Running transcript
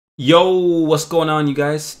Yo, what's going on, you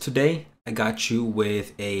guys? Today I got you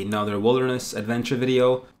with another wilderness adventure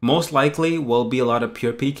video. Most likely will be a lot of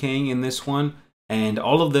pure Pking in this one, and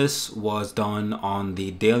all of this was done on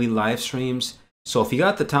the daily live streams. So if you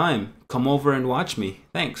got the time, come over and watch me.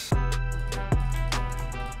 Thanks.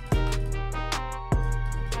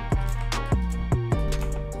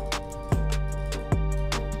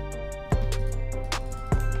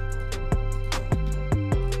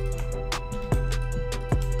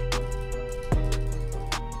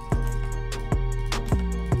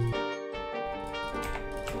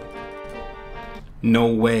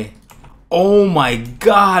 No way. Oh my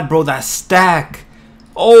god, bro, that stack.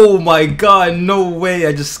 Oh my god, no way.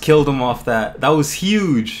 I just killed him off that. That was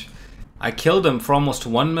huge. I killed him for almost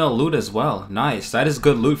 1 mil loot as well. Nice. That is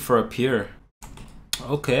good loot for a peer.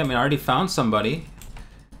 Okay, I mean, I already found somebody.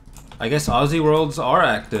 I guess Aussie Worlds are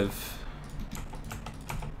active.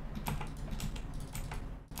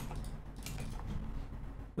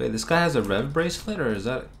 Wait, this guy has a rev bracelet, or is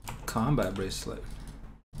that a combat bracelet?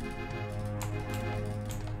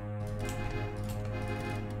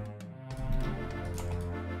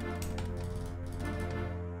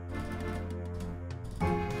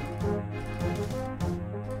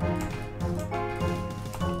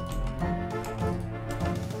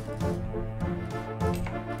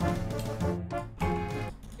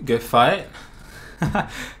 Good fight.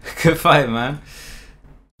 Good fight, man.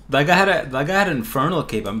 That guy had an infernal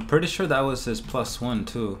cape. I'm pretty sure that was his +1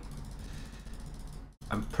 too.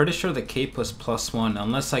 I'm pretty sure the cape was +1,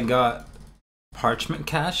 unless I got parchment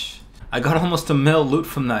cash. I got almost a mil loot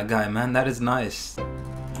from that guy, man. That is nice.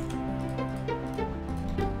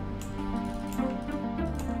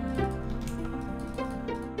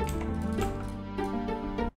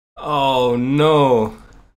 Oh no.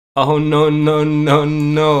 Oh no, no, no,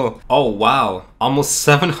 no. Oh wow, almost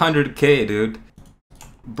 700k, dude.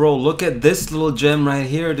 Bro, look at this little gem right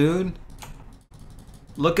here, dude.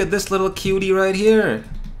 Look at this little cutie right here.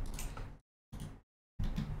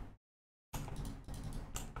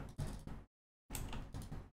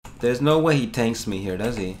 There's no way he tanks me here,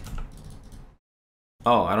 does he?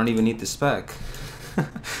 Oh, I don't even need the spec.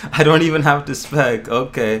 I don't even have the spec,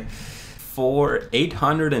 okay. For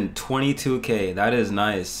 822k, that is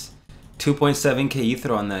nice. 2.7k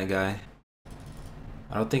ether on that guy.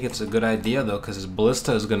 I don't think it's a good idea though, because his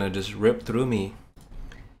ballista is gonna just rip through me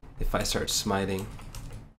if I start smiting.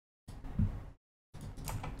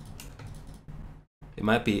 It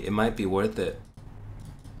might be worth it.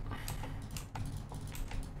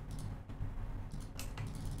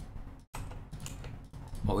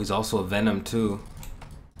 Oh, he's also a venom too.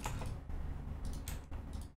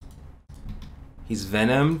 He's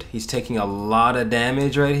venomed. He's taking a lot of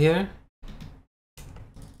damage right here.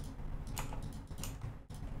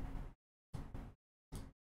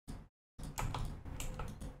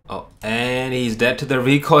 Oh, and he's dead to the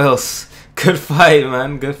recoils. Good fight,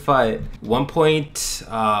 man. Good fight.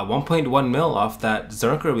 1.1 mil off that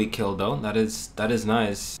Zerker we killed though. That is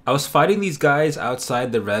nice. I was fighting these guys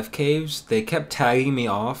outside the rev caves. They kept tagging me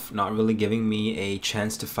off, not really giving me a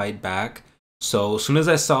chance to fight back. So as soon as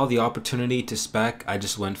I saw the opportunity to spec, I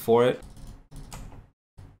just went for it.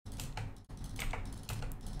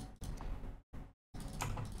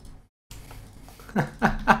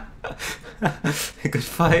 Good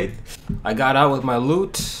fight. I got out with my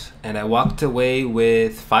loot and I walked away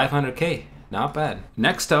with 500k. Not bad.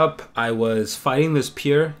 Next up, I was fighting this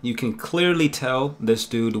peer. You can clearly tell this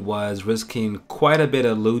dude was risking quite a bit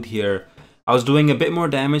of loot here. I was doing a bit more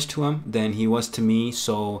damage to him than he was to me,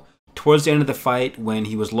 so towards the end of the fight, when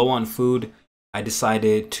he was low on food, I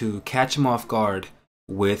decided to catch him off guard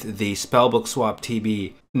with the spellbook swap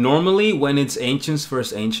TB. Normally, when it's Ancients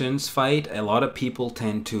versus Ancients fight, a lot of people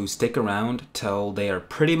tend to stick around till they are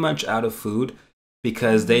pretty much out of food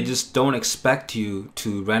because they just don't expect you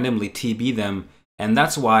to randomly TB them, and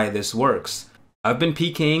that's why this works. I've been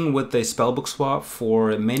Pking with the spellbook swap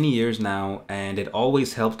for many years now, and it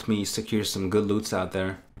always helped me secure some good loots out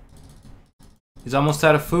there. He's almost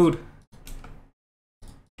out of food.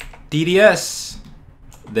 DDS.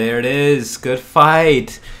 There it is. Good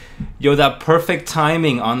fight. Yo, that perfect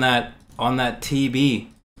timing on that TB.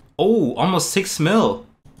 Oh, almost 6 mil.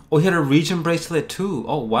 Oh, he had a region bracelet too.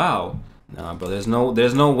 Oh wow. Nah, bro, there's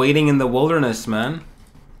no waiting in the wilderness, man.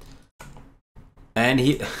 And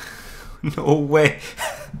he no way.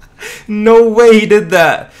 No way he did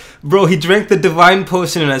that. Bro, he drank the divine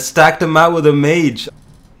potion and I stacked him out with a mage.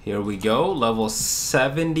 Here we go, level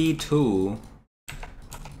 72.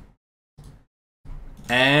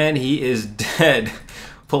 And he is dead.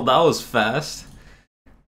 Well, that was fast.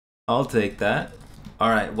 I'll take that.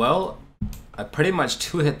 Alright, well, I pretty much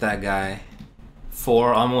two-hit that guy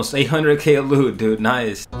for almost 800k loot, dude.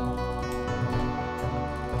 Nice.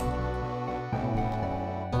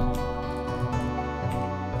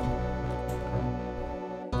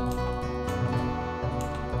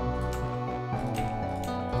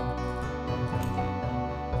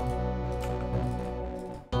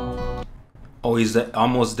 Oh, he's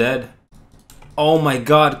almost dead. Oh my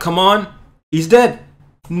god, come on! He's dead!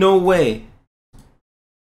 No way!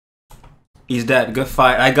 He's dead. Good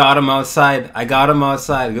fight. I got him outside. I got him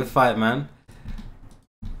outside. Good fight, man.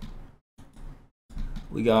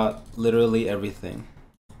 We got literally everything.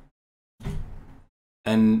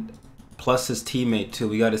 And plus his teammate too.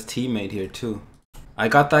 We got his teammate here too. I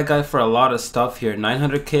got that guy for a lot of stuff here.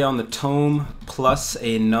 900k on the tome, plus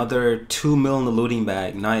another 2 mil in the looting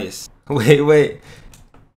bag. Nice. Wait,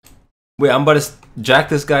 I'm about to jack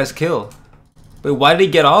this guy's kill. Wait, why did he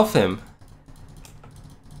get off him?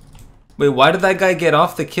 Wait, why did that guy get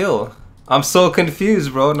off the kill? I'm so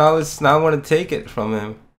confused, bro. Now I want to take it from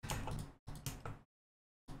him.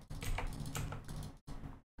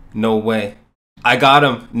 No way. I got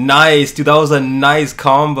him. Nice, dude. That was a nice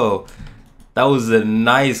combo. That was a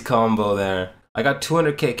nice combo there. I got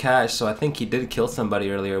 200k cash, so I think he did kill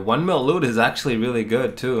somebody earlier. 1 mil loot is actually really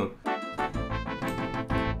good too.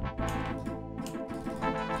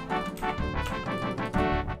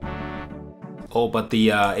 Oh, but the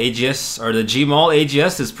AGS or the Gmall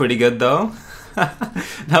AGS is pretty good though.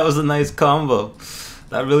 That was a nice combo.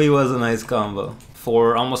 That really was a nice combo.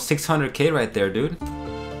 For almost 600k right there, dude.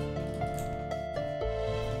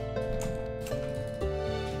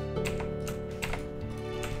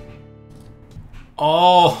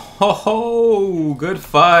 Oh, ho, ho, good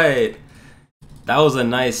fight. That was a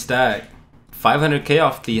nice stack. 500k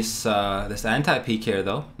off this this anti-peak here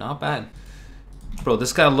though. Not bad. Bro,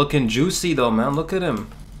 this guy looking juicy though, man. Look at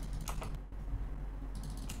him.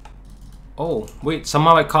 Oh, wait.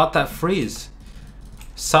 Somehow I caught that freeze.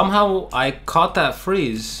 Somehow I caught that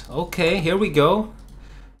freeze. Okay, here we go.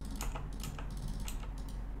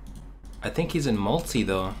 I think he's in multi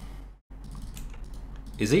though.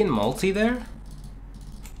 Is he in multi there?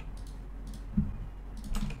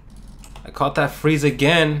 I caught that freeze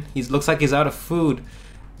again. He looks like he's out of food.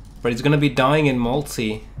 But he's gonna be dying in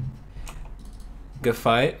multi. Good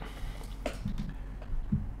fight.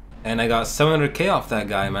 And I got 700k off that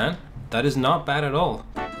guy, man. That is not bad at all.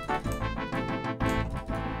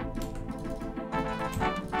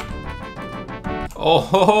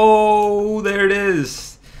 Oh, there it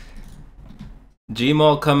is.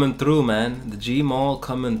 Gmall coming through, man. The Gmall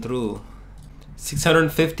coming through.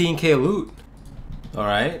 615k loot.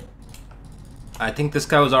 Alright. I think this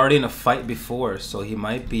guy was already in a fight before, so he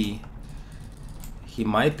might be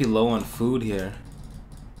low on food here.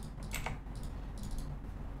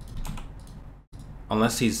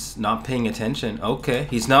 Unless he's not paying attention. Okay,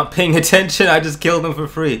 he's not paying attention. I just killed him for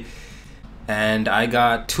free. And I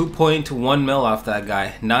got 2.1 mil off that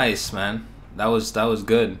guy. Nice, man. That was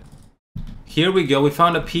good. Here we go. We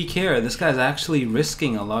found a peak here. This guy's actually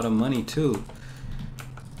risking a lot of money too.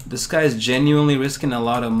 This guy's genuinely risking a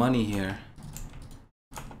lot of money here.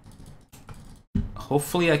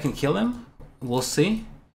 Hopefully I can kill him. We'll see.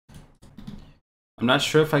 I'm not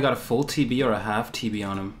sure if I got a full TB or a half TB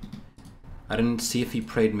on him. I didn't see if he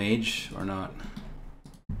prayed mage or not.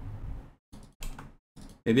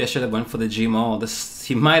 Maybe I should have went for the Gmall.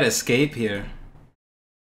 He might escape here.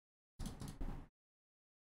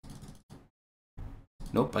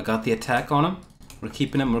 Nope, I got the attack on him. We're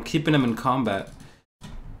keeping him in combat.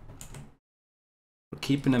 We're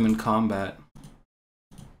keeping him in combat.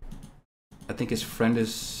 I think his friend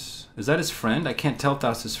is that his friend? I can't tell if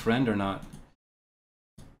that's his friend or not.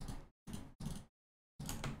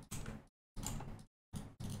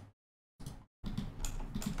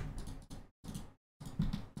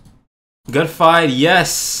 Good fight.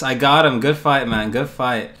 Yes, I got him. Good fight, man. Good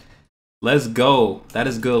fight. Let's go. That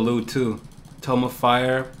is good loot too. Tome of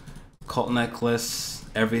Fire, Cult Necklace,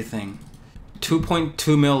 everything.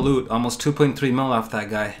 2.2 mil loot. Almost 2.3 mil off that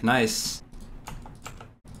guy. Nice.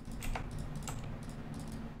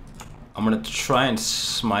 I'm gonna try and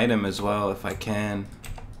smite him as well if I can.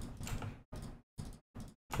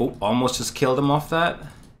 Oh, almost just killed him off that.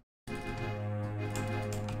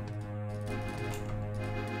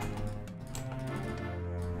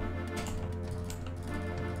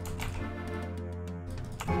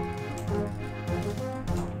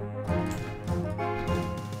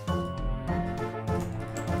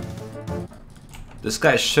 This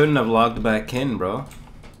guy shouldn't have logged back in, bro.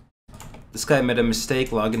 This guy made a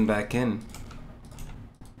mistake logging back in.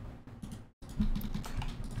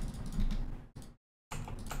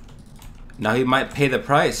 Now he might pay the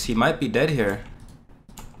price. He might be dead here.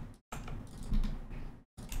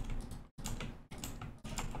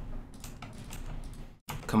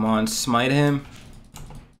 Come on, smite him.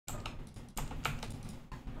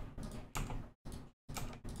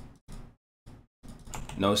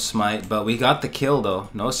 No smite, but we got the kill though.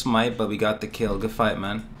 No smite, but we got the kill. Good fight,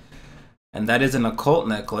 man. And that is an occult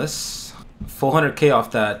necklace. 400k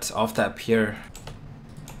off that pure.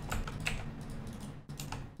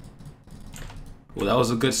 Well, that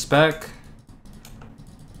was a good spec.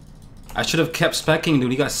 I should have kept specking,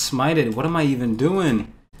 dude. He got smited. What am I even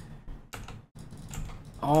doing?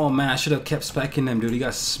 Oh man, I should have kept specking him, dude. He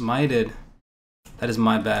got smited. That is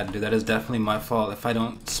my bad, dude. That is definitely my fault. If I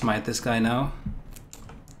don't smite this guy now,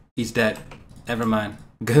 he's dead. Never mind.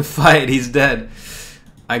 Good fight. He's dead.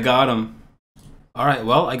 I got him. Alright,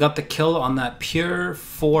 well, I got the kill on that pure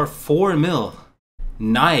for 4 mil.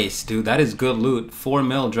 Nice, dude. That is good loot. 4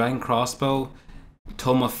 mil dragon crossbow.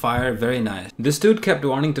 Tome of Fire, very nice. This dude kept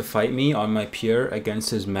wanting to fight me on my pure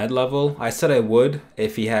against his med level. I said I would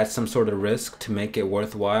if he had some sort of risk to make it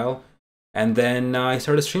worthwhile. And then he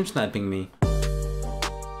started stream sniping me.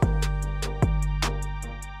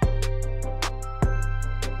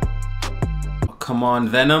 Oh, come on,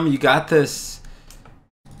 Venom, you got this.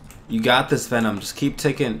 You got this, Venom. Just keep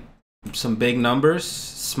taking some big numbers.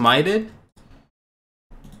 Smited.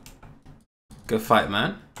 Good fight,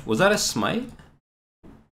 man. Was that a smite?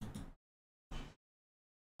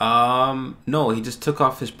 No, he just took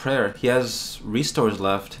off his prayer. He has restores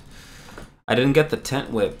left. I didn't get the tent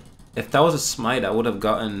whip. If that was a smite, I would have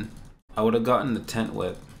gotten the tent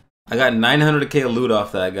whip. I got 900k loot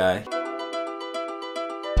off that guy.